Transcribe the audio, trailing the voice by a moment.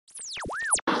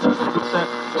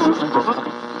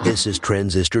This is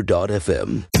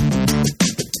Transistor.fm.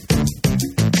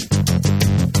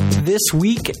 This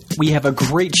week, we have a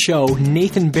great show.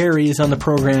 Nathan Barry is on the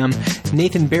program.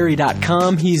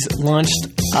 NathanBarry.com. He's launched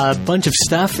a bunch of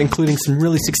stuff, including some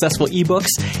really successful ebooks,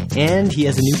 and he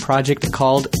has a new project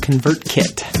called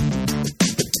ConvertKit.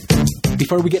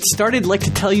 Before we get started, I'd like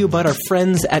to tell you about our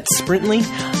friends at Sprintly.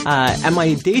 At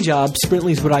my day job,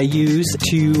 Sprintly is what I use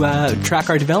to track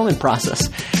our development process.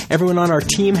 Everyone on our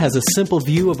team has a simple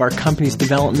view of our company's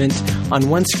development. On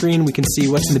one screen, we can see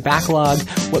what's in the backlog,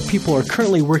 what people are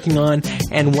currently working on,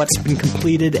 and what's been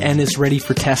completed and is ready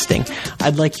for testing.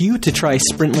 I'd like you to try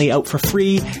Sprintly out for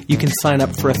free. You can sign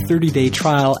up for a 30-day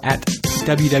trial at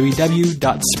www.sprint.ly.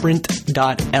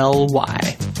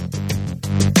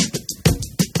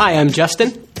 Hi, I'm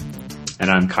Justin. And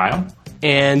I'm Kyle.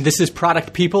 And this is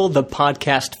Product People, the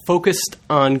podcast focused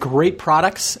on great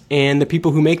products and the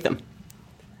people who make them.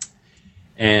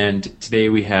 And today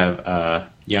we have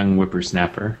a young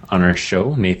whippersnapper on our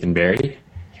show, Nathan Barry,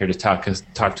 here to talk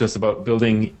to us about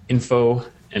building info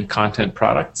and content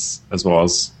products, as well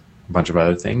as a bunch of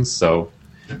other things. So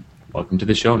welcome to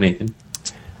the show, Nathan.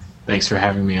 Thanks for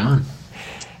having me on.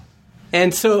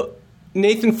 And so,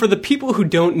 Nathan, for the people who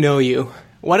don't know you,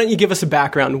 why don't you give us a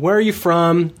background? Where are you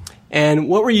from, and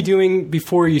what were you doing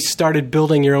before you started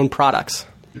building your own products?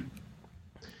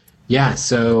 Yeah,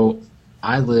 so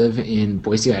I live in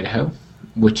Boise, Idaho,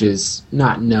 which is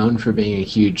not known for being a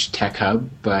huge tech hub,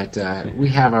 but we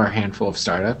have our handful of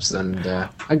startups and a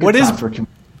good software.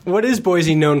 What is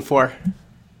Boise known for?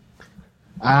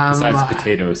 Besides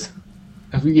potatoes.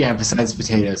 Yeah, besides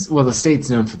potatoes. Well, the state's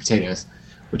known for potatoes,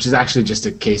 which is actually just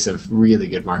a case of really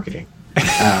good marketing.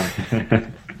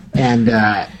 And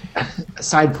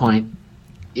side point,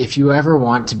 if you ever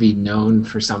want to be known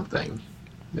for something,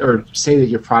 or say that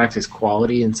your product is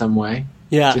quality in some way,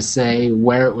 just say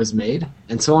where it was made,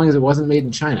 and so long as it wasn't made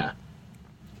in China,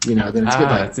 then it's good.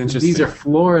 That's interesting. These are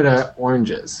Florida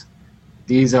oranges.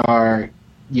 These are,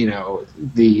 the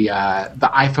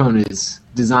iPhone is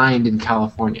designed in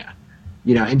California,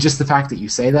 and just the fact that you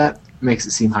say that makes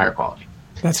it seem higher quality.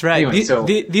 That's right.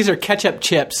 Anyway, these are ketchup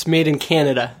chips made in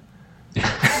Canada.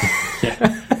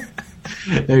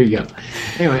 There you go.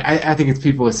 Anyway, I think it's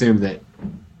people assume that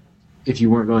if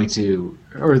you weren't going to,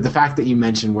 or the fact that you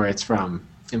mentioned where it's from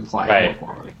implied more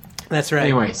quality. That's right.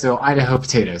 Anyway, so Idaho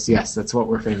potatoes, yes, that's what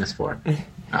we're famous for.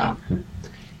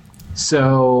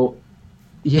 So,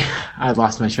 yeah, I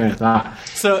lost my train of thought.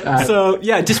 So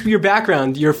just your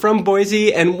background. You're from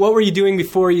Boise, and what were you doing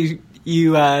before you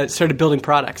started building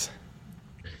products?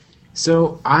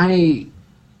 So I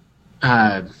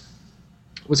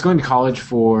was going to college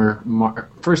for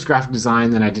first graphic design,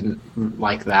 then I didn't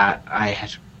like that.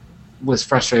 Was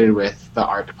frustrated with the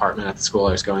art department at the school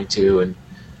I was going to, and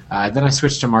then I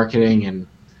switched to marketing, and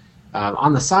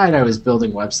on the side I was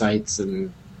building websites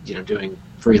and doing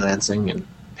freelancing and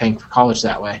paying for college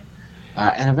that way.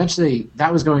 And eventually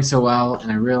that was going so well, and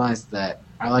I realized that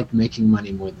I liked making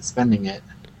money more than spending it,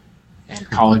 and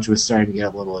college was starting to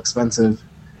get a little expensive.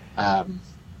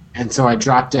 And so I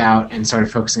dropped out and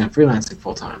started focusing on freelancing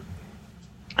full time.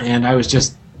 And I was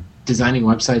just designing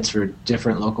websites for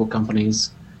different local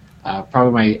companies.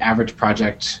 Probably my average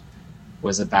project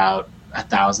was about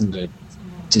 $1,000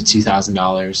 to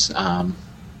 $2,000,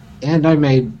 and I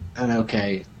made an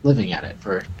okay living at it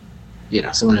for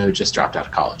someone who just dropped out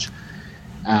of college.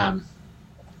 And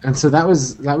so that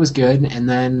was good. And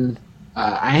then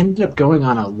I ended up going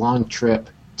on a long trip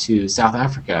to South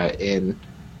Africa in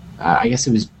I guess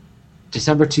it was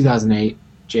December 2008,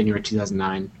 January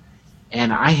 2009,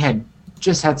 and I had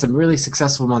just had some really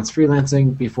successful months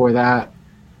freelancing before that.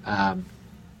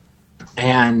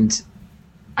 And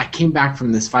I came back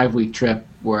from this 5-week trip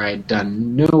where I'd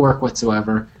done no work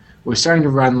whatsoever. We were starting to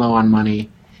run low on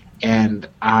money, and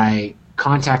I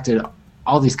contacted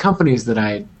all these companies that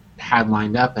I had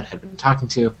lined up and had been talking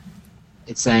to.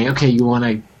 It's saying, okay, you want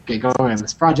to get going on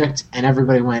this project? And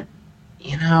everybody went,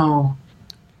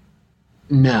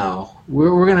 no,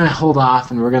 we're going to hold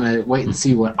off and we're going to wait and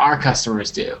see what our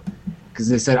customers do. Because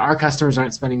they said our customers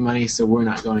aren't spending money, so we're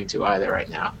not going to either right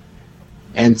now.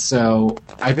 And so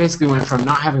I basically went from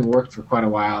not having worked for quite a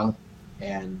while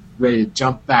and ready to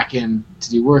jump back in to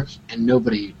do work, and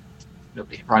nobody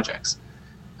had projects.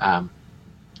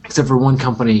 Except for one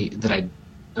company and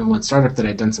one startup that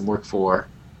I'd done some work for.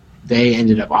 They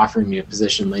ended up offering me a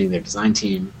position leading their design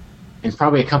team. And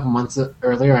probably a couple months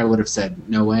earlier, I would have said,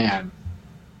 no way, I'm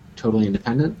totally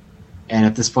independent. And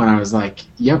at this point, I was like,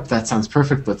 yep, that sounds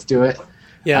perfect. Let's do it.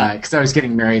 Yeah. Because I was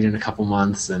getting married in a couple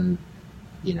months, and,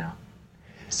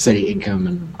 steady income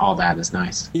and all that is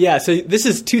nice. Yeah, so this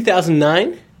is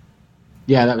 2009?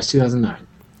 Yeah, that was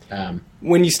 2009.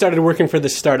 When you started working for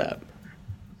this startup.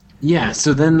 Yeah,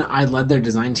 so then I led their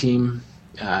design team,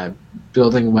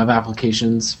 building web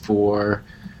applications for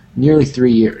nearly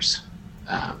 3 years.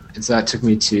 And so that took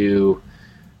me to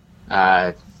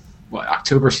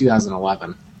October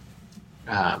 2011.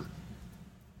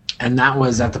 And that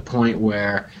was at the point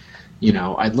where,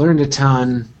 I'd learned a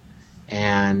ton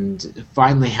and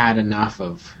finally had enough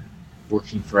of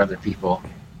working for other people.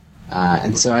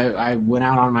 And so I went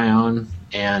out on my own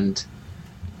and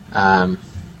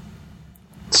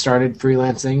started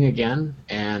freelancing again.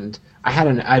 And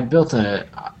I'd built an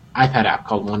iPad app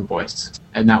called One Voice,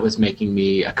 and that was making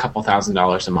me a couple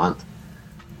 $1,000s a month.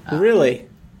 Really?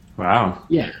 Wow.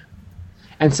 Yeah.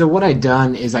 And so what I'd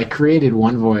done is I created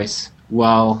One Voice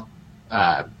while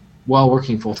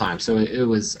working full time. So it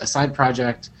was a side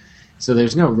project. So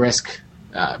there's no risk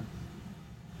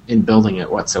in building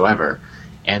it whatsoever.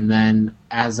 And then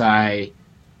as I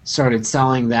started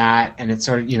selling that, and it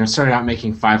started out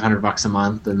making $500 a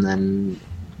month, and then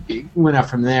it went up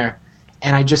from there.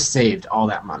 And I just saved all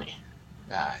that money,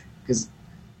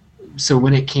 so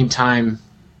when it came time,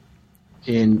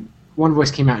 One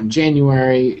Voice came out in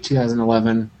January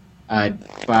 2011.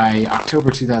 By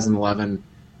October 2011,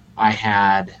 I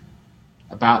had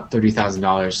about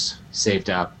 $30,000 saved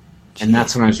up, and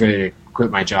that's when I was ready to quit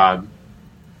my job.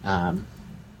 And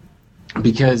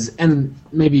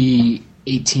maybe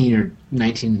 18 or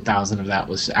 19,000 of that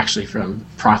was actually from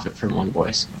profit from One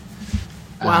Voice.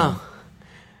 Wow.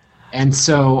 And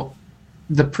so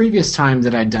the previous time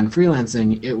that I'd done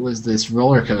freelancing, it was this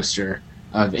roller coaster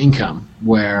of income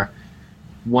where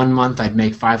one month I'd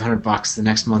make $500, the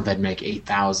next month I'd make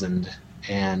 8,000,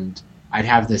 and I'd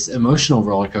have this emotional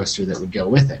roller coaster that would go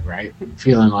with it, right?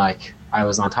 Feeling like I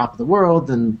was on top of the world,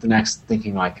 and the next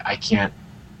thinking like I can't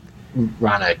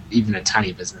run even a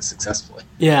tiny business successfully.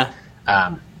 Yeah.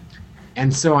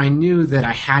 And so I knew that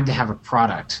I had to have a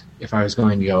product if I was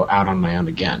going to go out on my own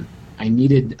again. I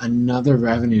needed another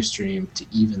revenue stream to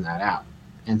even that out.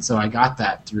 And so I got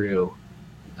that through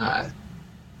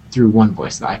One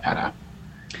Voice, the iPad app.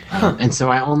 And so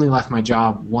I only left my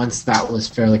job once that was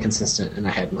fairly consistent and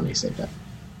I had money saved up.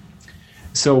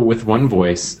 So with One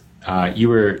Voice, you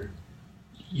were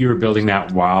building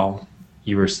that while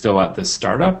you were still at the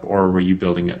startup, or were you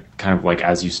building it kind of like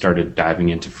as you started diving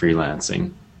into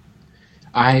freelancing?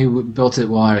 I built it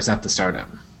while I was at the startup.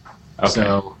 Okay.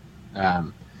 So,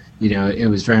 it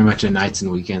was very much a nights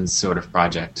and weekends sort of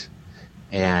project.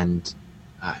 And,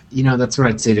 that's what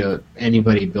I'd say to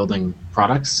anybody building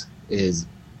products is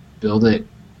build it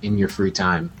in your free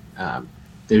time.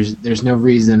 There's no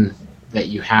reason that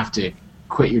you have to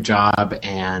quit your job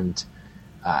and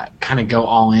kind of go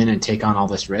all in and take on all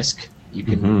this risk. You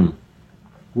can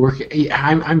work.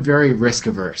 I'm very risk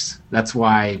averse. That's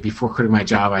why before quitting my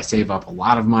job, I save up a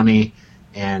lot of money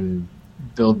and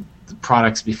build the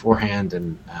products beforehand.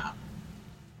 And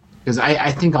because I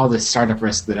think all this startup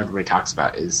risk that everybody talks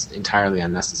about is entirely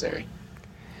unnecessary,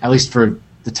 at least for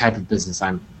the type of business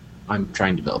I'm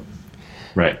trying to build.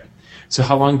 Right. So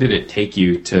how long did it take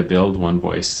you to build One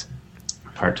Voice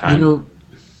part-time?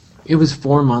 It was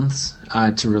 4 months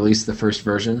to release the first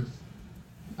version.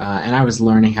 And I was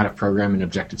learning how to program in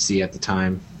Objective-C at the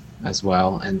time as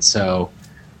well. And so,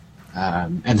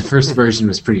 and the first version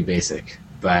was pretty basic,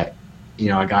 but,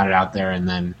 I got it out there and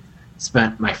then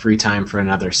spent my free time for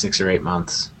another 6 or 8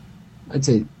 months. I'd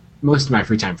say most of my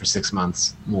free time for 6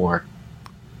 months more,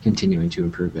 continuing to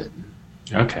improve it.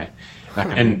 Okay. But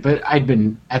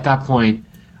at that point,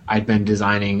 I'd been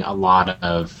designing a lot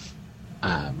of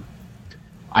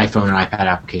iPhone and iPad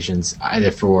applications,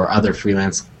 either for other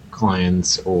freelance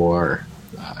clients or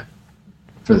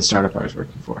for the startup I was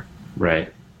working for.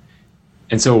 Right.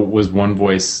 And so was One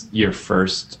Voice your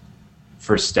first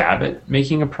stab at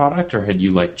making a product, or had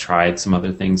you tried some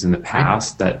other things in the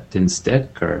past that didn't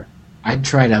stick? Or I'd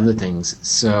tried other things.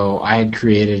 So I had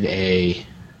created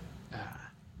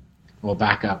we'll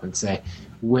back up and say,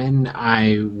 when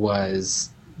I was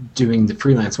doing the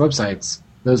freelance websites,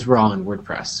 those were all in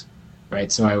WordPress.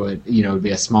 Right, so I would, it would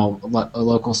be a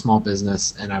local small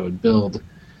business, and I would build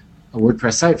a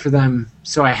WordPress site for them.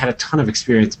 So I had a ton of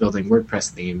experience building WordPress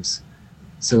themes.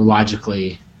 So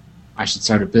logically, I should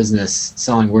start a business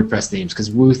selling WordPress themes,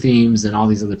 because Woo Themes and all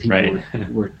these other people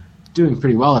were doing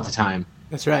pretty well at the time.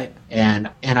 That's right. And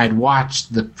I'd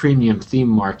watched the premium theme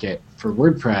market for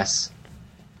WordPress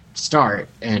start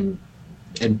and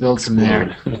build some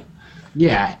there.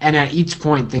 Yeah, and at each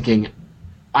point thinking,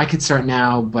 I could start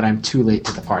now, but I'm too late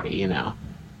to the party, and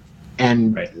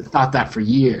thought that for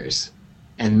years.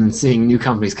 And then seeing new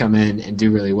companies come in and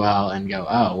do really well and go,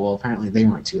 oh, well, apparently they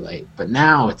weren't too late, but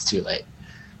now it's too late.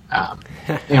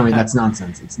 Anyway, that's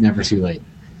nonsense. It's never too late.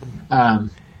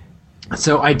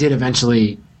 So I did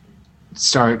eventually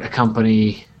start a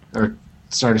company or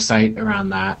start a site around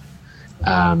that.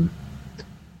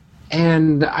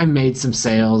 And I made some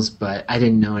sales, but I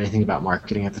didn't know anything about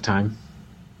marketing at the time.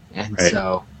 And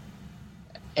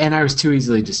and I was too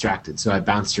easily distracted. So I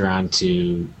bounced around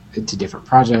to different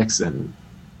projects, and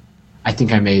I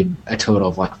think I made a total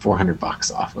of like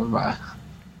 $400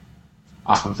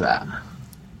 off of that.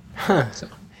 Huh. So.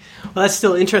 Well, that's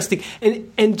still interesting.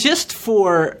 And just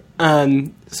for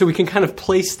so we can kind of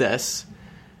place this.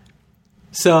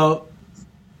 So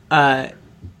how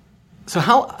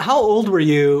old were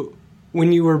you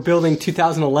when you were building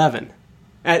 2011?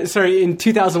 In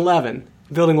 2011,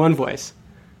 building One Voice.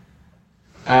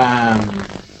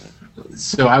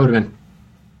 So I would have been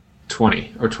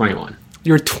 20 or 21.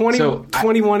 You were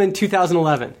 21 in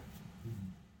 2011.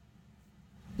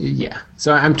 Yeah.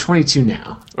 So I'm 22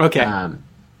 now. Okay.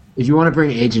 If you want to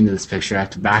bring age into this picture, I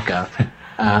have to back up.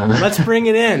 Let's bring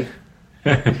it in.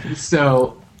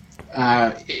 So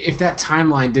if that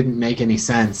timeline didn't make any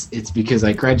sense, it's because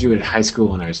I graduated high school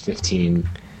when I was 15,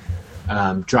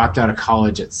 dropped out of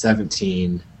college at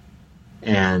 17,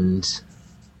 and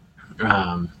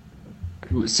then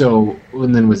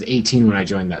was 18 when I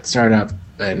joined that startup,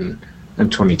 and I'm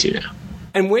 22 now.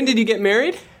 And when did you get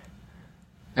married?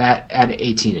 At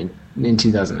 18 in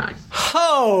 2009.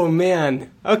 Oh man.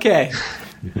 Okay.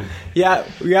 Yeah.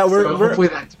 We're hopefully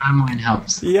that timeline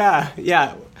helps.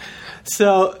 Yeah.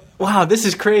 So wow, this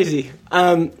is crazy.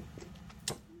 That's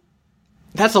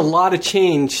a lot of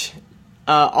change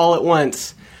all at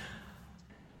once.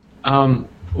 Well,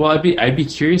 I'd be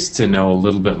curious to know a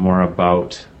little bit more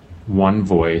about One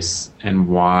Voice and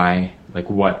why, like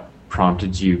what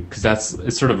prompted you, because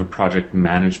it's sort of a project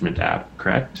management app,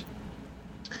 correct?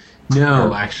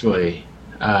 No, actually.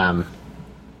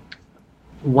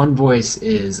 One Voice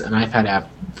is an iPad app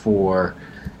for,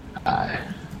 I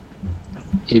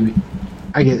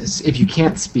guess, if you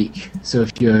can't speak. So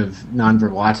if you have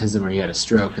nonverbal autism or you had a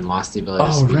stroke and lost the ability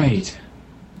to speak.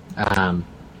 Oh, right.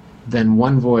 Then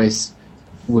One Voice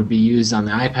would be used on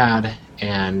the iPad,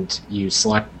 and you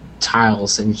select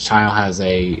tiles, and each tile has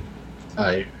a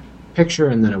picture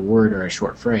and then a word or a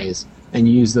short phrase, and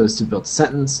you use those to build a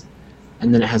sentence,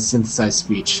 and then it has synthesized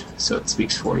speech, so it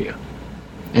speaks for you.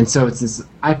 And so it's this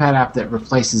iPad app that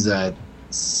replaces a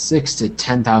 $6,000 to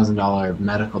 $10,000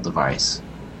 medical device.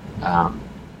 If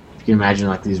you can imagine,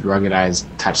 like these ruggedized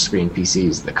touchscreen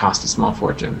PCs that cost a small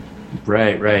fortune.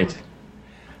 Right.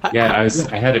 Yeah,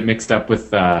 I had it mixed up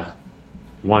with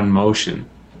One Motion.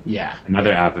 Yeah.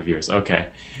 Another app of yours.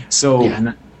 Okay. So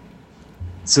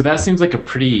that seems like a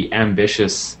pretty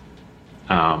ambitious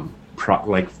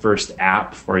first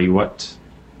app for you. What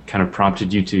kind of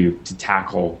prompted you to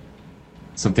tackle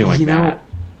something like that?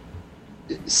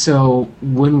 So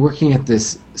when working at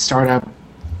this startup,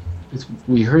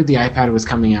 we heard the iPad was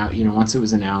coming out, once it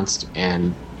was announced,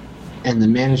 and the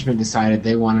management decided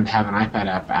they wanted to have an iPad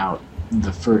app out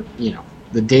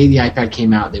the day the iPad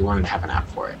came out. They wanted to have an app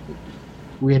for it.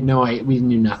 We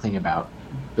knew nothing about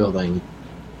building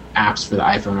apps for the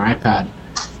iPhone or iPad,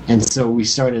 and so we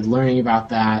started learning about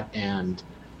that. And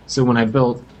so when I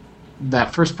built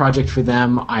that first project for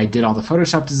them, I did all the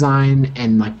Photoshop design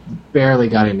and barely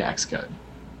got into Xcode.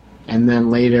 And then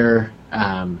later,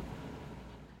 the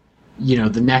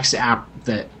next app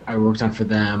that I worked on for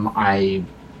them, I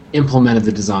implemented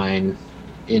the design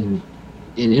in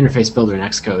Interface Builder and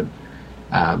Xcode,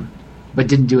 but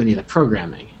didn't do any of the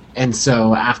programming. And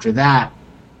so after that,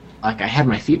 I had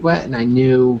my feet wet and I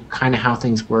knew kind of how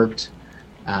things worked,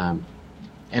 and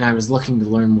I was looking to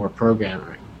learn more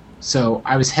programming. So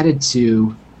I was headed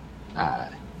to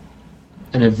an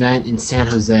event in San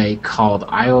Jose called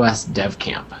iOS Dev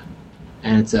Camp,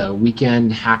 and it's a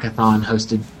weekend hackathon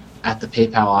hosted at the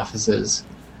PayPal offices,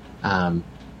 and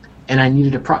I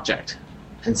needed a project.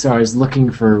 And so I was looking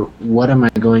for what am I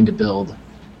going to build,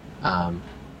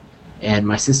 and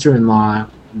my sister-in-law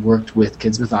worked with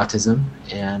kids with autism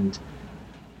and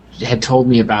had told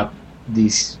me about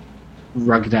these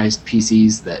ruggedized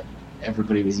PCs that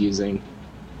everybody was using.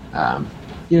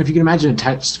 If you can imagine a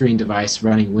touchscreen device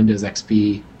running Windows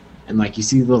XP, and you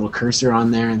see the little cursor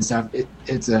on there and stuff,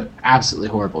 it's an absolutely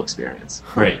horrible experience.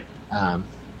 Right.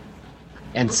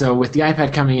 And so with the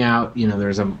iPad coming out,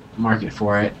 there's a market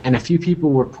for it, and a few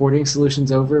people were porting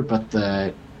solutions over, but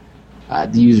the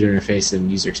user interface and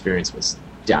user experience was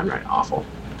downright awful.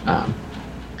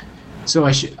 So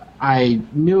I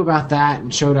knew about that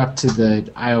and showed up to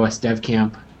the iOS Dev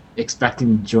Camp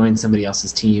expecting to join somebody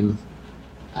else's team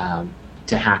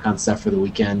to hack on stuff for the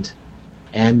weekend.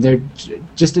 and there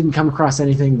just didn't come across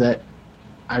anything that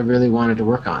I really wanted to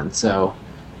work on. So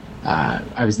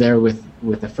I was there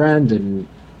with a friend,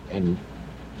 and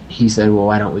he said, well,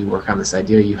 why don't we work on this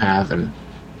idea you have? And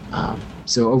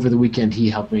so over the weekend, he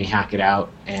helped me hack it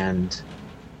out, and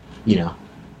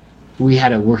we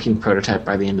had a working prototype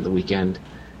by the end of the weekend,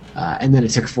 and then it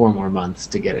took 4 more months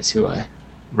to get it to a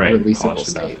releasable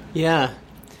state. Yeah,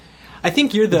 I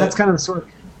think that's kind of the sort.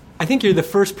 I think you're the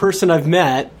first person I've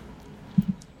met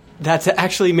that's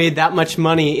actually made that much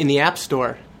money in the App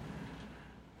Store.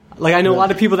 Like, I know a lot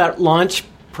of people that launch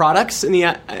products in the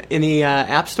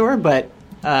App Store, but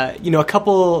a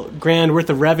couple grand worth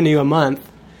of revenue a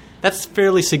month, that's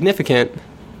fairly significant.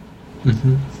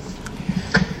 Mm-hmm.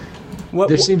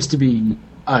 There seems to be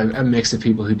a mix of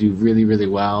people who do really, really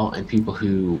well and people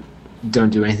who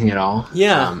don't do anything at all.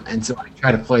 Yeah. And so I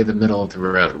try to play the middle of the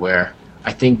road, where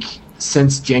I think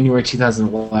since January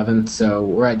 2011, so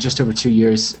we're at just over 2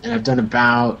 years, and I've done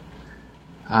about,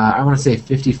 I want to say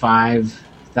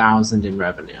 55,000 in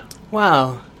revenue.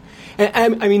 Wow.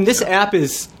 And I mean, this app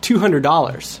is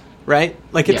 $200, right?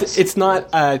 Like, it's not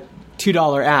a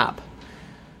 $2 app.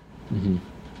 Mm-hmm.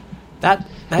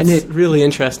 That's really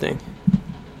interesting.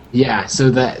 Yeah, so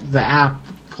the app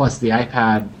plus the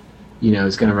iPad,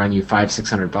 is going to run you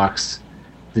 $500-600.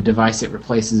 The device it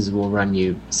replaces will run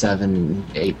you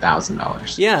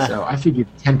 $7,000-8,000. Yeah. So I figured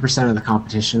 10% of the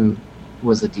competition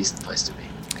was a decent place to be.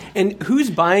 And who's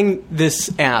buying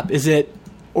this app? Is it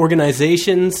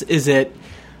organizations? Is it,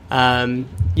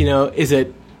 is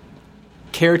it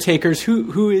caretakers?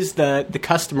 Who is the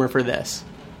customer for this?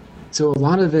 So a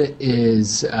lot of it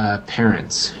is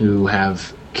parents who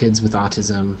have kids with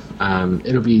autism.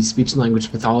 It'll be speech and language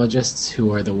pathologists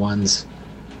who are the ones,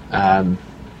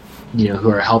 who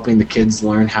are helping the kids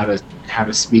learn how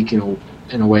to speak in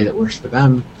a way that works for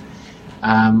them.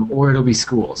 Or it'll be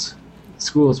schools.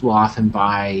 Schools will often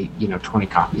buy 20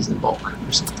 copies in bulk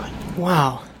or something.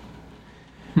 Wow.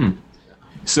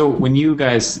 So when you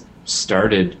guys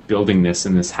started building this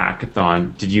in this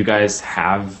hackathon, did you guys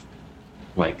have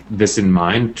like this in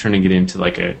mind, turning it into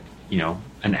like an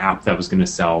app that was going to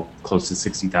sell close to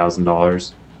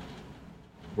 $60,000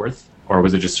 worth? Or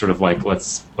was it just sort of like,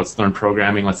 let's learn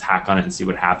programming, let's hack on it and see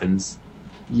what happens?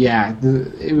 Yeah,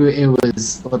 it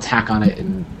was, let's hack on it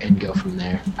and go from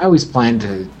there. I always planned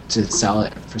to sell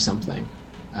it for something.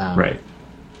 Right.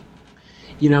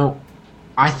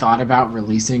 I thought about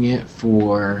releasing it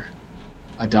for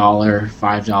 $1,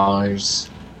 $5,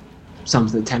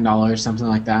 something, $10, something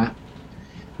like that.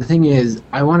 The thing is,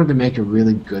 I wanted to make a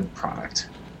really good product.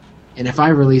 And if I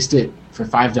released it for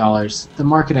 $5, the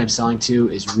market I'm selling to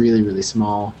is really, really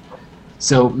small.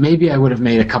 So maybe I would have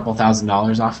made a couple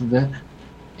 $1,000s off of it.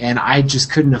 And I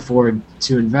just couldn't afford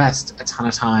to invest a ton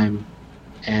of time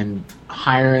and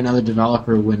hire another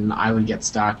developer when I would get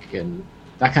stuck and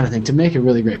that kind of thing to make a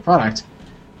really great product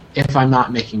if I'm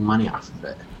not making money off of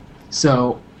it.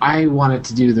 So I wanted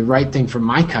to do the right thing for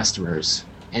my customers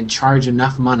and charge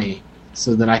enough money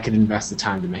so that I could invest the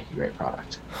time to make a great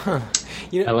product. Huh.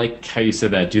 I like how you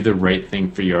said that. Do the right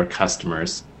thing for your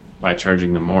customers by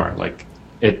charging them more. Like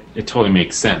it totally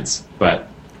makes sense, but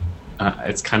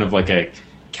it's kind of like a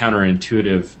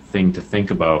counterintuitive thing to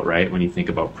think about, right? When you think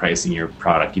about pricing your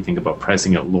product, you think about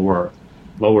pricing it lower.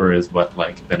 Lower is what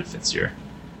like benefits your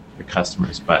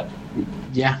customers, but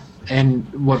yeah.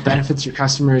 And what benefits your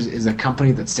customers is a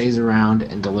company that stays around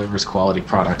and delivers quality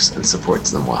products and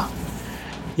supports them well.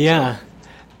 Yeah.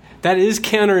 That is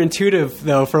counterintuitive,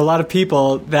 though, for a lot of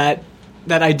people, that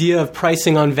idea of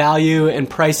pricing on value and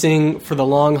pricing for the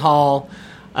long haul.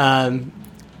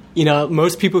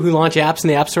 Most people who launch apps in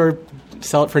the App Store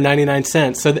sell it for 99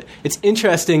 cents. So it's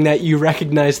interesting that you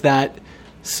recognize that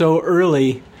so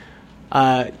early,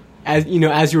 as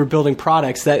you were building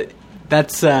products.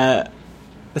 That's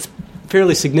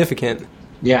fairly significant.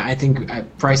 Yeah, I think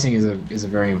pricing is a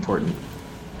very important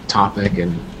topic,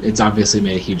 and it's obviously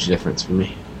made a huge difference for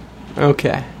me.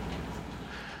 Okay.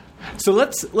 So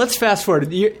let's fast forward.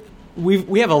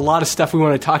 We have a lot of stuff we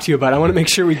want to talk to you about. I want to make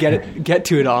sure we get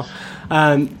to it all.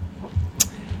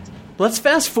 Let's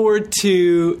fast forward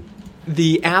to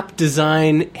the app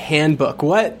design handbook.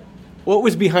 What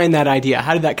was behind that idea?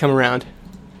 How did that come around?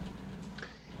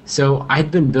 So I'd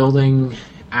been building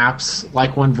apps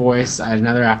like One Voice. I had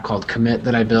another app called Commit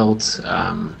that I built.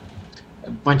 A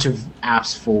bunch of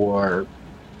apps for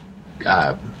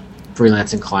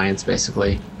freelancing clients,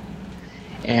 basically.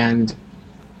 And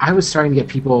I was starting to get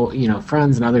people,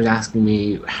 friends and others asking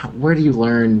me, where do you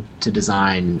learn to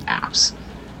design apps?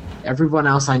 Everyone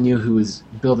else I knew who was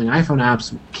building iPhone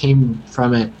apps came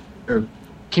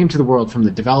to the world from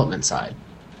the development side.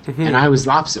 And I was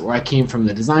the opposite, where I came from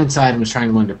the design side and was trying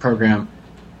to learn to program.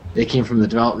 They came from the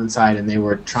development side, and they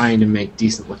were trying to make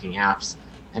decent-looking apps.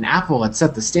 And Apple had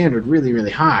set the standard really,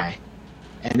 really high,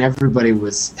 and everybody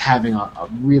was having a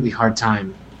really hard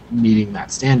time meeting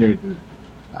that standard. And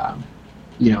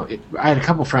I had a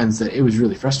couple friends that it was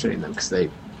really frustrating them because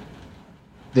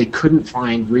they couldn't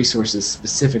find resources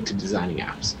specific to designing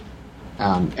apps.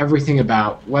 Everything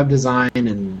about web design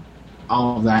and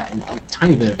all of that, and a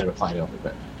tiny bit of it applied over.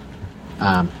 But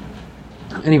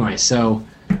anyway, so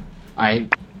I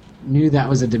knew that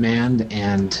was a demand,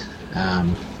 and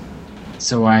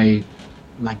so I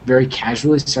very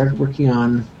casually started working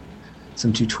on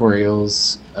some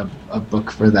tutorials, a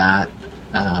book for that.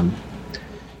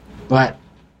 But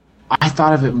I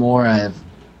thought of it more of,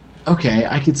 okay,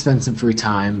 I could spend some free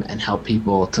time and help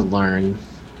people to learn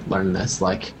this.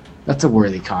 Like, that's a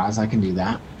worthy cause. I can do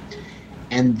that.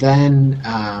 And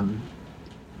then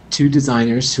two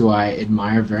designers who I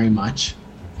admire very much,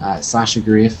 Sasha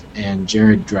Grief and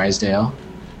Jared Drysdale,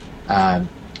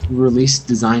 released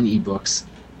design ebooks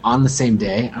on the same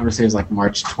day. I would say it was like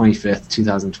March 25th,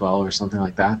 2012 or something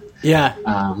like that. Yeah.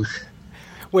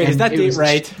 Wait, is that date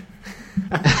right?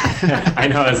 I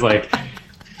know, it's like,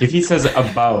 if he says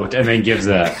about and then gives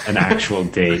an actual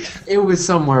date. It was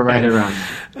somewhere right around.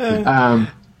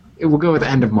 It will go with the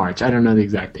end of March. I don't know the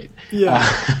exact date. Yeah.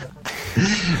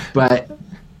 But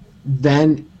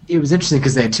then it was interesting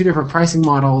because they had two different pricing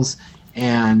models,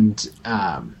 and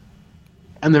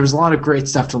there was a lot of great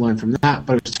stuff to learn from that,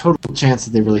 but it was a total chance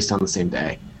that they released on the same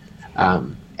day.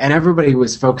 And everybody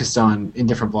was focused on, in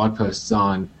different blog posts,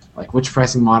 on like which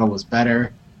pricing model was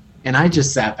better. And I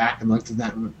just sat back and looked at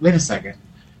that and went, wait a second.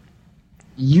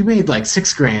 You made like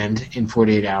 $6,000 in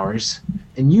 48 hours,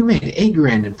 and you made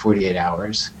 $8,000 in 48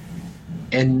 hours,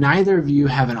 and neither of you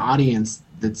have an audience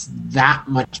that's that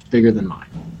much bigger than mine.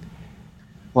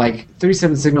 Like,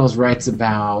 37 Signals writes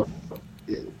about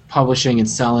publishing and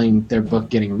selling their book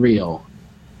Getting Real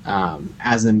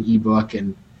as an ebook,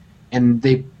 and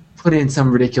they put in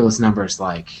some ridiculous numbers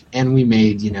like, and we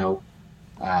made,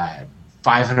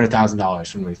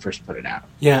 $500,000 when we first put it out.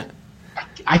 Yeah.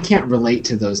 I can't relate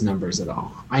to those numbers at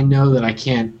all. I know that I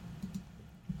can't,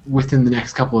 within the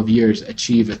next couple of years,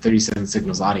 achieve a 37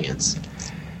 Signals audience.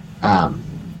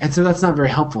 And so that's not very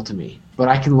helpful to me. But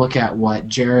I can look at what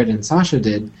Jared and Sasha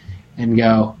did and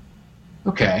go,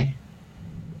 okay,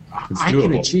 I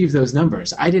can achieve those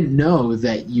numbers. I didn't know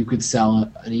that you could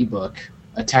sell an ebook,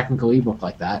 a technical ebook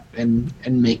like that, and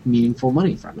make meaningful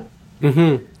money from it.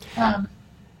 Mm-hmm.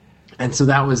 And so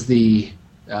that was the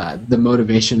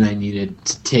motivation I needed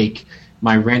to take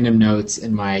my random notes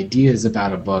and my ideas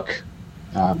about a book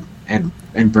and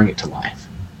bring it to life.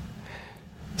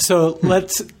 So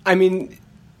let's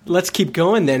keep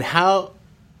going then. How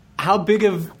big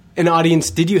of an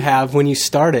audience did you have when you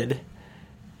started,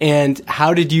 and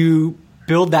how did you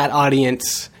build that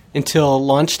audience until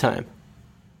launch time?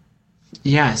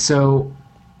 Yeah, so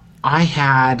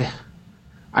I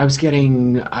was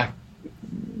getting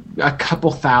a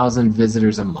couple thousand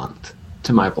visitors a month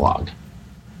to my blog,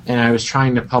 and I was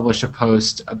trying to publish a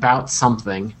post about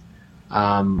something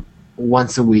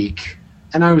once a week,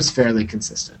 and I was fairly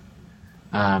consistent.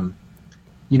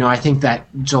 I think that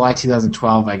July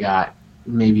 2012 I got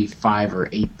maybe 5,000 or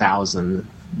 8,000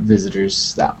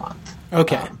 visitors that month.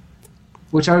 Okay.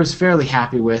 Which I was fairly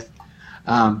happy with,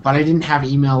 but I didn't have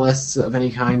email lists of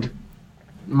any kind.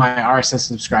 My RSS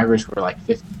subscribers were like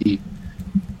 50.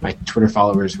 My Twitter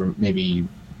followers were maybe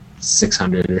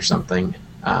 600 or something.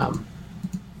 I'd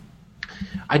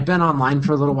been online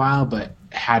for a little while, but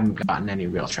hadn't gotten any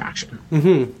real traction.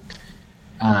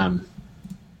 Mm-hmm.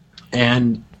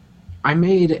 And I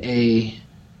made a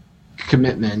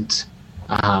commitment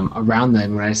around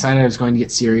then when I decided I was going to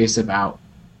get serious about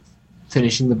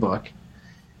finishing the book,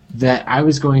 that I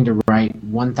was going to write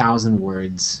 1,000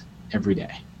 words every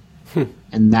day.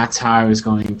 And that's how I was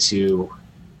going to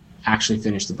actually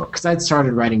finish the book. Because I'd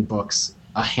started writing books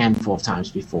a handful of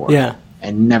times before. Yeah.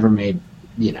 And never made,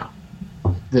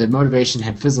 the motivation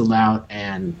had fizzled out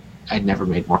and I'd never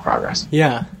made more progress.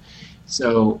 Yeah.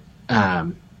 So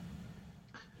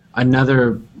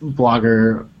another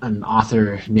blogger, an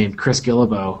author named Chris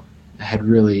Guillebeau had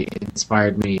really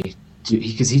inspired me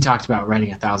because he talked about writing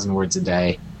 1,000 words a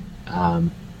day,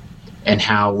 and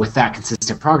how with that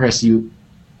consistent progress you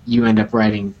end up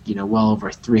writing well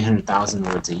over 300,000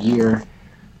 words a year,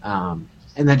 and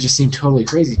that just seemed totally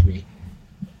crazy to me.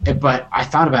 But I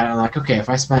thought about it and I'm like, okay, if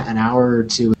I spent an hour or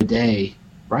two a day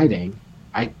writing,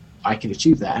 I could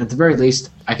achieve that, and at the very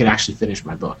least I could actually finish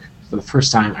my book. For the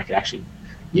first time I could actually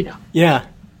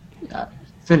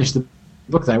finish the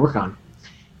book that I work on.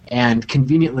 And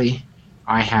conveniently,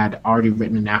 I had already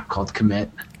written an app called Commit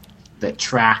that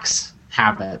tracks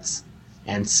habits.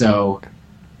 And so,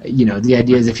 the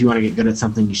idea is if you want to get good at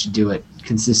something, you should do it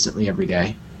consistently every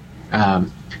day.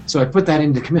 So I put that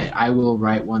into Commit. I will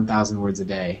write 1,000 words a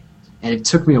day. And it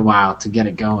took me a while to get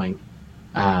it going.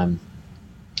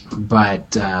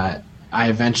 But I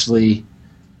eventually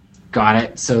got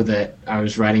it so that I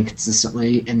was writing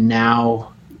consistently. And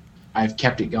now I've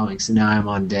kept it going. So now I'm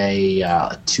on day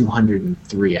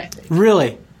 203, I think.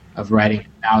 Really? Of writing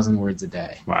 1,000 words a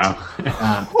day. Wow.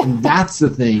 And that's the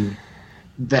thing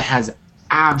that has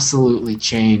absolutely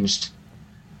changed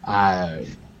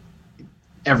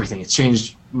everything. It's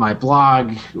changed my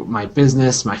blog, my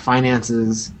business, my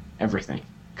finances, everything.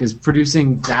 Because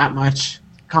producing that much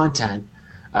content,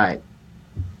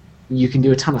 you can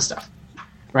do a ton of stuff,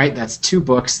 right? That's 2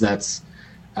 books. That's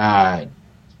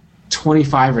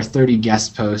 25 or 30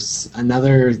 guest posts,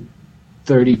 another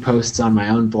 30 posts on my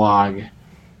own blog.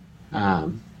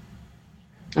 Anyway.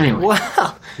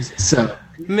 Wow. So,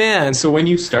 man. So when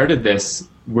you started this,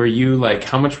 were you like,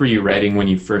 how much were you writing when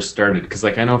you first started? Because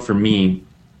like I know for me,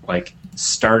 like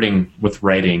starting with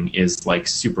writing is like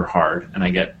super hard, and I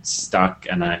get stuck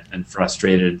and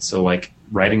frustrated. So like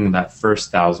writing that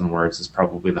first 1,000 words is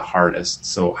probably the hardest.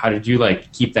 So how did you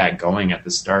like keep that going at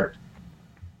the start?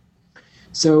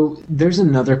 So there's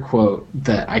another quote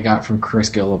that I got from Chris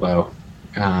Guillebeau,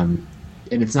 and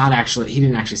it's not actually, he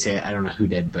didn't actually say it. I don't know who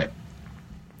did, but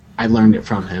I learned it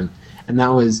from him. And that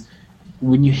was,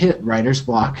 when you hit writer's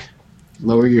block,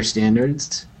 lower your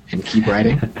standards and keep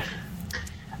writing.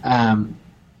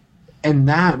 And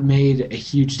that made a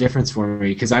huge difference for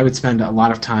me, because I would spend a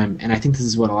lot of time, and I think this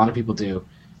is what a lot of people do,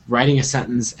 writing a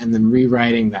sentence and then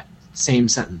rewriting that same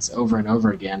sentence over and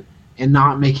over again and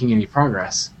not making any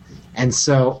progress. And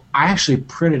so I actually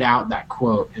printed out that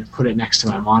quote and put it next to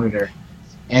my monitor.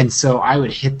 And so I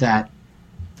would hit that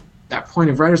point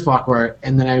of writer's block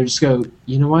and then I would just go,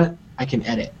 you know what? I can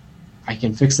edit. I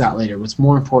can fix that later. What's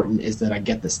more important is that I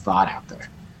get this thought out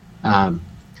there.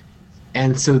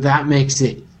 And so that makes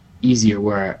it easier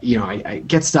where, I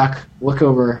get stuck, look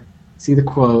over, see the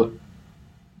quote,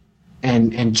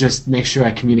 and just make sure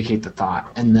I communicate the thought,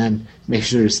 and then make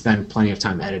sure to spend plenty of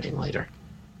time editing later.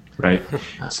 Right.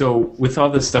 So with all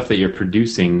the stuff that you're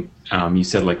producing, you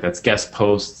said like that's guest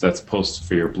posts, that's posts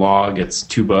for your blog, it's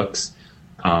 2 books.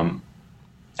 How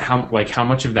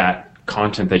much of that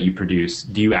content that you produce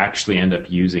do you actually end up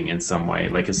using in some way?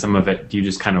 Like is some of it, do you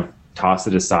just kind of toss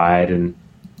it aside and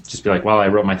just be like, well, I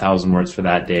wrote my 1,000 words for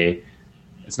that day.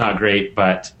 It's not great,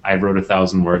 but I wrote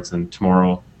 1,000 words and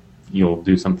tomorrow you'll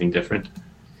do something different?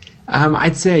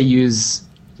 I'd say I use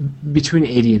between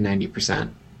 80 and 90%.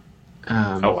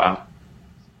 Oh, wow.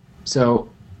 So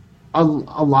a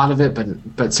lot of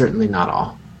it, but certainly not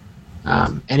all.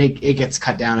 And it gets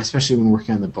cut down, especially when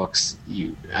working on the books.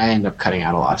 I end up cutting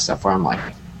out a lot of stuff where I'm like,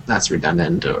 that's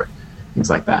redundant or things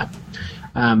like that.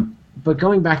 But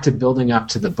going back to building up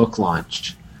to the book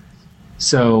launch,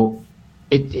 so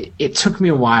it took me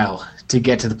a while to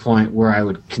get to the point where I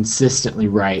would consistently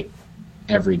write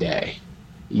every day.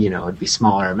 It'd be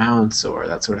smaller amounts or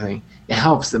that sort of thing. It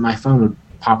helps that my phone would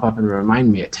pop up and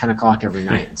remind me at 10 o'clock every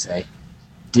night and say,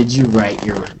 did you write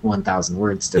your 1,000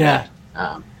 words today?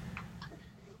 Yeah.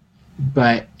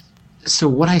 But so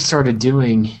what I started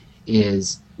doing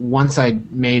is once I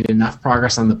made enough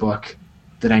progress on the book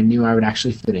that I knew I would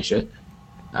actually finish it,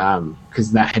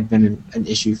 because that had been an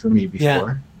issue for me before.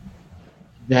 Yeah.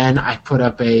 Then I put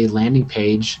up a landing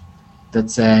page that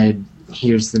said,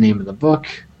 here's the name of the book.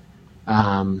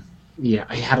 I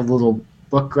had a little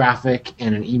book graphic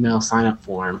and an email sign-up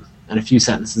form and a few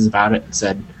sentences about it, and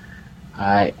said,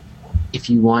 if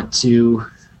you want to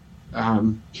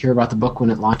hear about the book when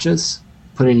it launches,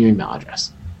 put in your email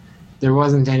address. There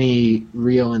wasn't any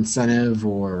real incentive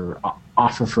or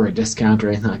offer for a discount or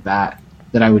anything like that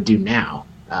I would do now.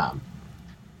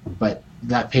 But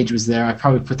that page was there. I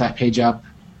probably put that page up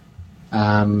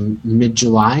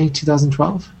mid-July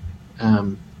 2012,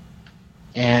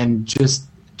 and just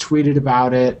tweeted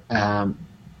about it. I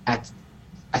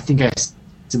think I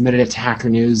submitted it to Hacker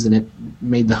News, and it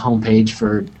made the homepage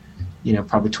for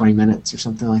probably 20 minutes or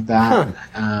something like that.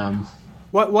 Huh.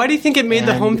 Why do you think it made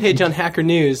the homepage on Hacker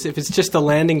News if it's just a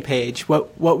landing page?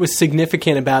 What was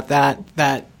significant about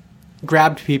that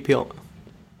grabbed people?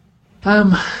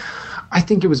 I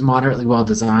think it was moderately well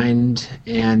designed,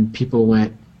 and people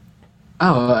went,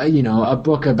 oh, a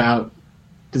book about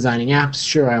designing apps,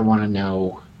 sure, I want to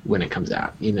know when it comes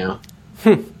out,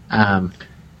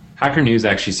 Hacker News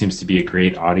actually seems to be a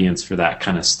great audience for that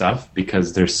kind of stuff,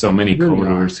 because there's so many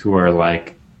coders who are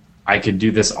like, I could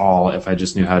do this all if I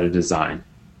just knew how to design.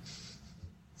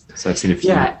 So I've seen a few.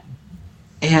 Yeah.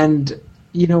 And,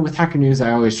 with Hacker News,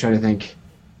 I always try to think,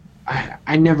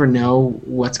 I never know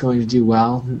what's going to do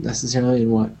well necessarily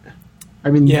and what.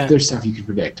 There's stuff you can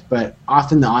predict, but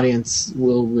often the audience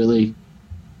will really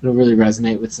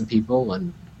resonate with some people.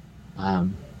 And, I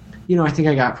think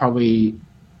I got probably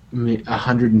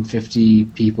 150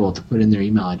 people to put in their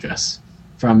email address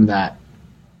from it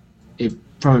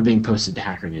being posted to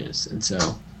Hacker News. And so.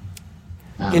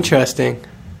 Interesting.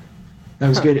 That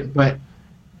was good. But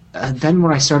then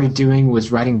what I started doing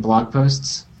was writing blog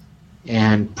posts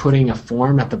and putting a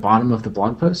form at the bottom of the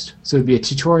blog post. So it would be a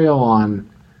tutorial on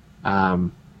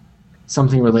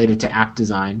something related to app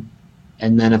design.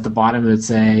 And then at the bottom it would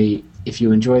say, if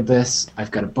you enjoyed this, I've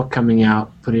got a book coming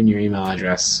out. Put in your email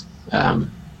address to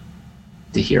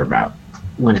hear about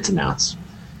when it's announced.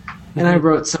 And I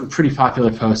wrote some pretty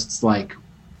popular posts. Like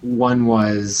one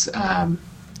was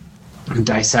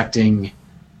dissecting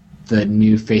the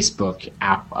new Facebook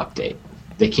app update.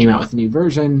 They came out with a new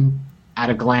version. At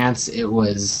a glance, it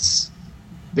was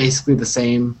basically the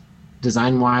same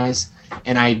design-wise,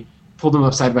 and I pulled them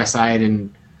up side by side,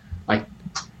 and I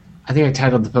think I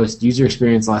titled the post "User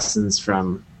Experience Lessons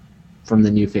from the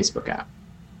new Facebook app,"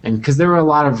 and because there were a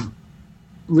lot of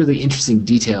really interesting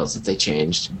details that they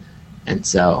changed, and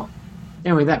so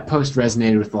anyway, that post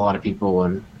resonated with a lot of people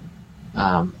and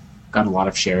got a lot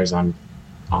of shares on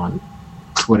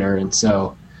Twitter, and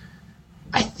so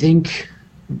I think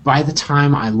by the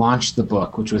time I launched the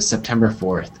book, which was September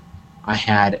 4th, I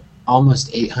had almost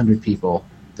 800 people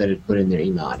that had put in their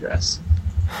email address.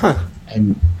 Huh.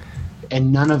 And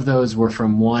none of those were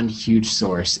from one huge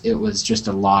source. It was just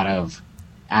a lot of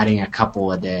adding a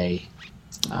couple a day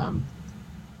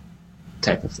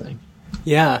type of thing.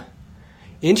 Yeah.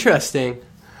 Interesting.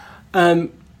 Why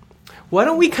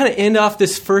don't we kind of end off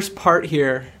this first part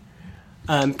here?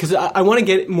 Because I want to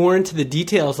get more into the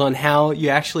details on how you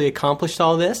actually accomplished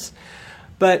all this.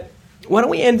 But why don't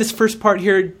we end this first part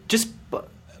here just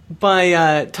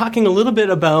by talking a little bit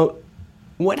about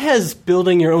what has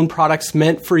building your own products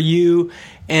meant for you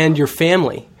and your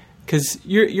family? Because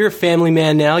you're a family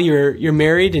man now. You're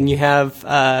married and you have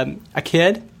a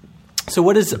kid. So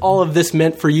what has all of this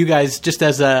meant for you guys just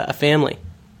as a family?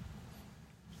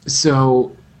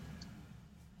 So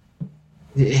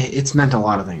it's meant a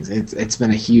lot of things. It's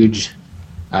been a huge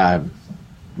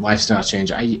lifestyle change.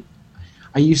 I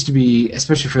used to be,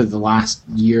 especially for the last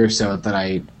year or so that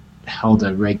I held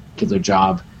a regular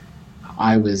job,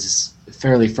 I was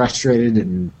fairly frustrated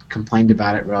and complained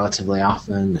about it relatively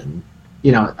often. And,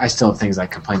 I still have things I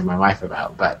complain to my wife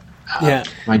about, but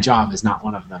my job is not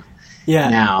one of them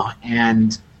now.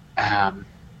 And,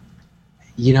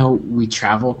 we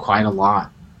travel quite a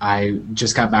lot. I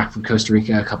just got back from Costa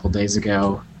Rica a couple days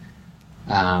ago.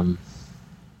 Going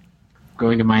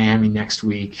to Miami next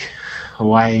week,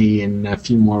 Hawaii in a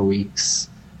few more weeks.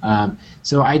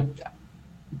 So I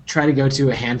try to go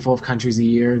to a handful of countries a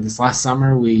year. This last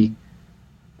summer,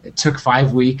 it took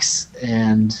 5 weeks,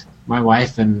 and my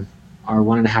wife and our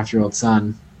 1.5-year-old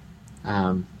son,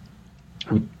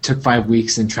 we took 5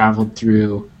 weeks and traveled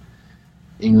through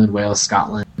England, Wales,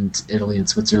 Scotland, Italy, and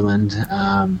Switzerland.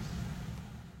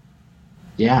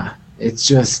 It's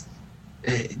just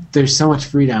there's so much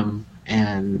freedom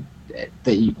and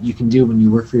that you can do when you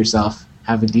work for yourself,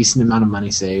 have a decent amount of money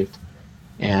saved,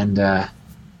 and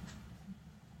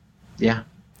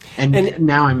and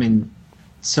now I'm in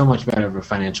so much better of a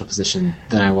financial position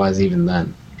than I was even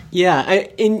then. Yeah,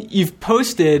 and you've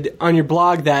posted on your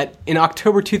blog that in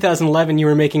October 2011 you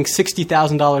were making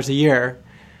 $60,000 a year.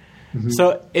 Mm-hmm.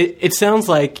 So it sounds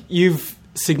like you've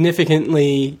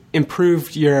significantly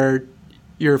improved your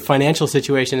financial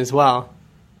situation as well.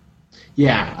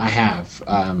 Yeah, I have.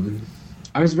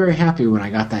 I was very happy when I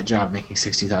got that job making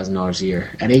 $60,000 a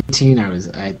year. At 18, I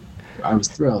was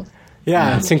thrilled.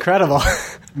 Yeah, it's incredible.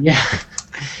 Yeah,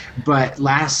 but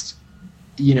last,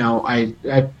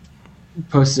 I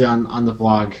posted on the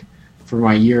blog for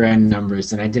my year-end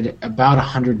numbers, and I did about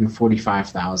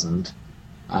 $145,000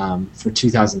 for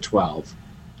 2012,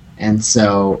 and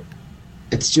so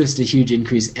it's just a huge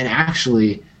increase. And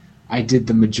actually, I did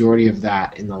the majority of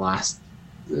that in the last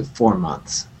 4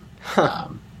 months. Huh.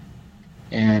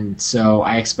 And so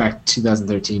I expect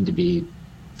 2013 to be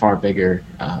far bigger.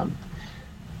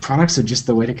 Products are just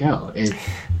the way to go.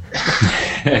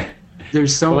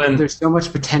 There's so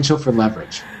much potential for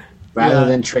leverage. Rather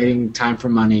than trading time for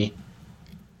money,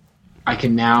 I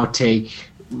can now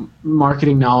take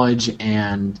marketing knowledge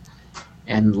and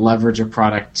leverage a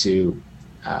product to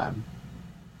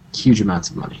huge amounts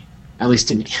of money, at least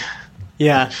to me.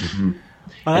 Yeah. Mm-hmm.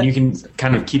 And you can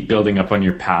kind of keep building up on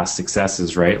your past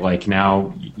successes, right? Like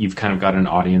now you've kind of got an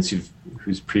audience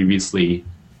who's previously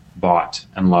bought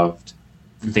and loved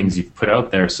the things you've put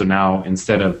out there. So now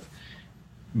instead of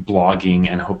blogging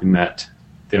and hoping that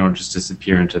they don't just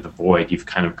disappear into the void, you've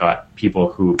kind of got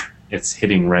people who it's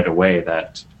hitting right away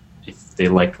that if they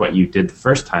liked what you did the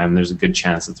first time, there's a good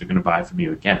chance that they're going to buy from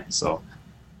you again. So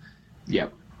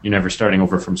yep, you're never starting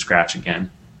over from scratch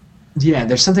again. Yeah,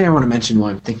 there's something I want to mention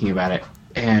while I'm thinking about it.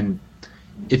 And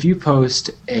if you post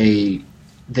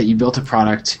that you built a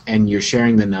product and you're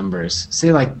sharing the numbers,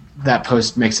 say like that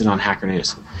post makes it on Hacker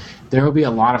News, there will be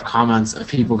a lot of comments of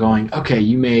people going, okay,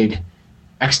 you made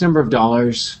X number of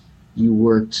dollars, you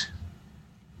worked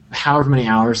however many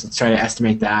hours, let's try to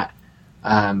estimate that,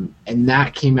 and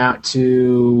that came out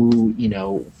to,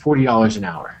 $40 an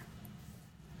hour.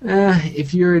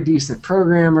 If you're a decent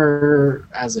programmer,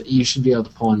 you should be able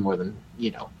to pull in more than,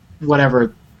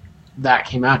 whatever that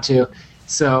came out to.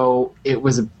 So it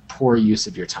was a poor use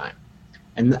of your time.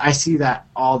 And I see that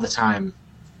all the time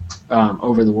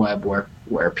over the web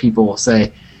where people will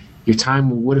say, your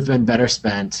time would have been better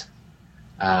spent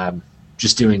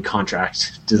just doing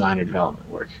contract design or development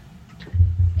work.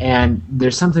 And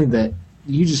there's something that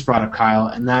you just brought up, Kyle,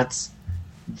 and that's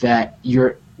that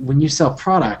when you sell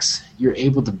products, you're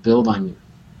able to build on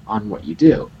what you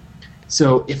do.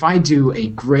 So if I do a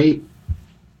great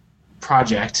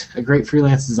project, a great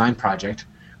freelance design project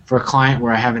for a client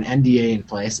where I have an NDA in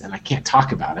place and I can't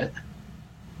talk about it,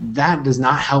 that does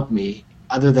not help me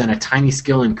other than a tiny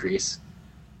skill increase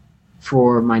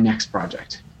for my next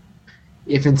project.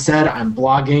 If instead I'm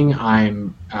blogging,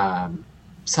 I'm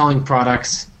selling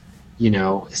products,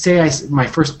 say my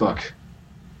first book,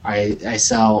 I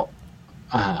sell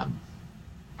a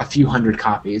few hundred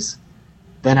copies.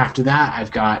 Then after that,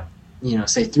 I've got,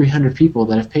 say 300 people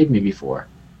that have paid me before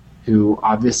who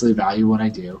obviously value what I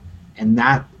do. And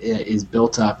that is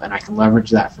built up, and I can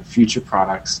leverage that for future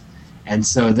products. And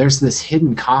so there's this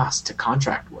hidden cost to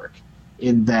contract work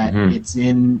in that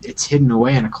it's hidden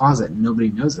away in a closet and nobody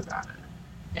knows about it.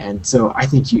 And so I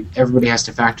think everybody has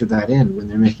to factor that in when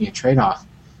they're making a trade-off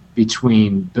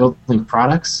between building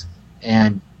products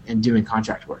and doing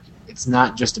contract work. It's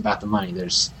not just about the money.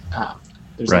 There's right.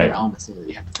 other elements that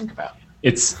you have to think about.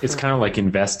 It's kind of like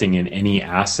investing in any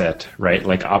asset, right?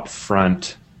 Like up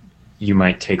front, you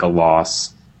might take a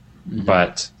loss,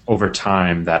 but over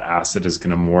time, that asset is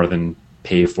going to more than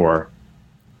pay for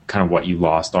kind of what you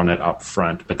lost on it up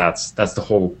front. But that's the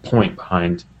whole point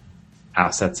behind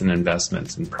assets and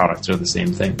investments, and products are the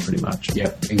same thing pretty much.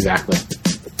 Yep, exactly.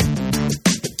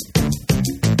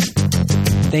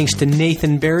 Thanks to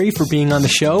Nathan Barry for being on the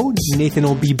show. Nathan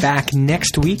will be back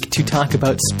next week to talk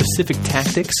about specific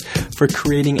tactics for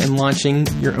creating and launching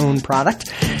your own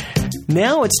product.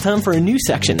 Now it's time for a new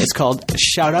section. It's called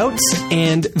Shoutouts,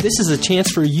 and this is a chance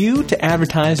for you to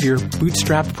advertise your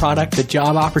bootstrapped product, a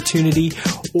job opportunity,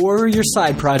 or your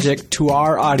side project to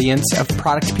our audience of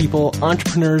product people,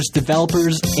 entrepreneurs,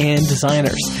 developers, and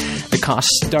designers. The cost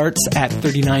starts at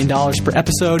 $39 per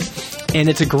episode, and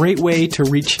it's a great way to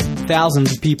reach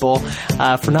thousands of people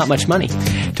for not much money.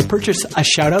 To purchase a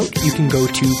shoutout, you can go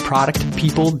to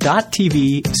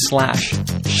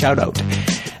productpeople.tv/shoutout.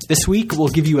 This week, we'll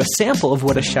give you a sample of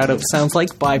what a shoutout sounds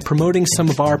like by promoting some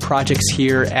of our projects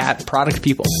here at Product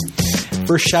People.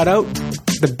 First shoutout,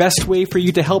 the best way for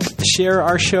you to help share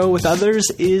our show with others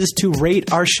is to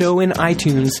rate our show in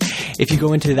iTunes. If you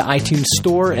go into the iTunes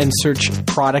store and search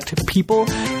Product People,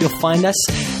 you'll find us.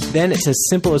 Then it's as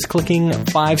simple as clicking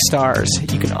 5 stars.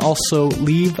 You can also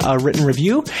leave a written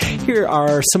review. Here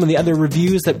are some of the other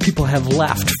reviews that people have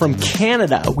left. From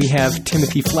Canada, we have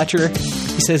Timothy Fletcher.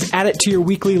 He says, add it to your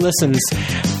weekly listens.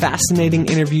 Fascinating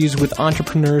interviews with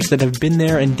entrepreneurs that have been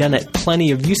there and done it.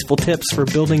 Plenty of useful tips for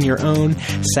building your own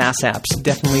SaaS apps.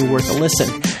 Definitely worth a listen.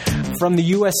 From the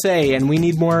USA, and we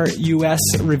need more US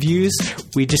reviews.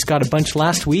 We just got a bunch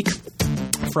last week.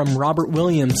 From Robert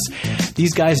Williams.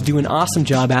 These guys do an awesome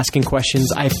job asking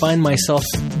questions. I find myself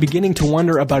beginning to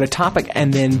wonder about a topic,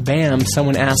 and then bam,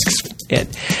 someone asks it.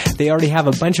 They already have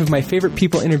a bunch of my favorite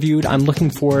people interviewed. I'm looking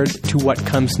forward to what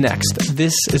comes next.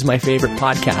 This is my favorite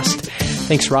podcast.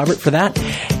 Thanks, Robert, for that.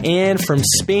 And from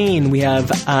Spain, we have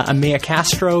Amaya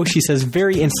Castro. She says,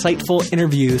 very insightful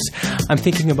interviews. I'm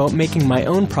thinking about making my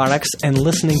own products, and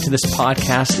listening to this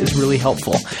podcast is really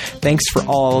helpful. Thanks for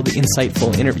all the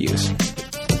insightful interviews.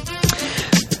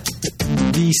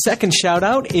 The second shout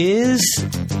out is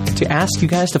to ask you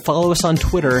guys to follow us on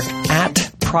Twitter at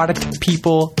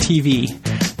ProductPeopleTV.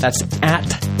 That's at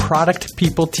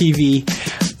ProductPeopleTV.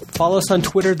 Follow us on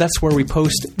Twitter. That's where we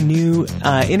post new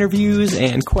interviews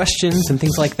and questions and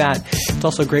things like that. It's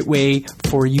also a great way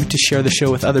for you to share the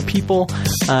show with other people.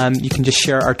 You can just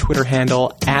share our Twitter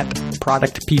handle at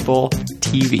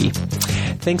ProductPeopleTV.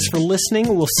 Thanks for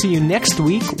listening. We'll see you next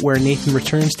week where Nathan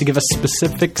returns to give us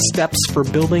specific steps for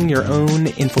building your own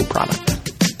info product.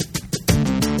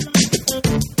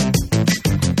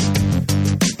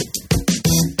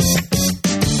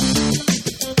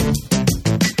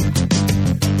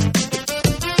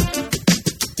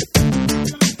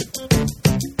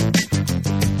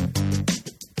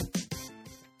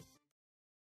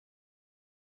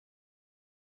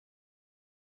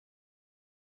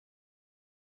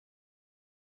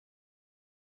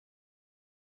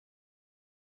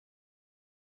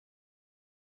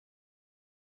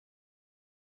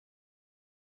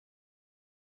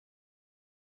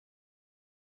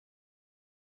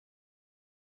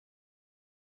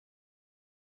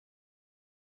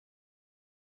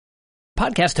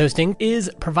 Podcast hosting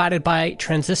is provided by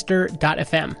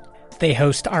Transistor.fm. They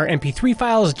host our MP3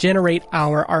 files, generate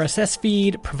our RSS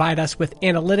feed, provide us with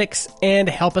analytics, and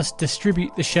help us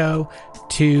distribute the show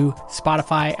to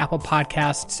Spotify, Apple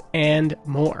Podcasts, and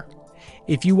more.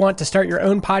 If you want to start your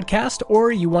own podcast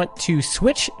or you want to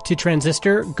switch to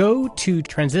Transistor, go to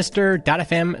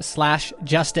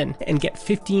transistor.fm/Justin and get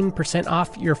 15%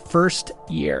 off your first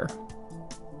year.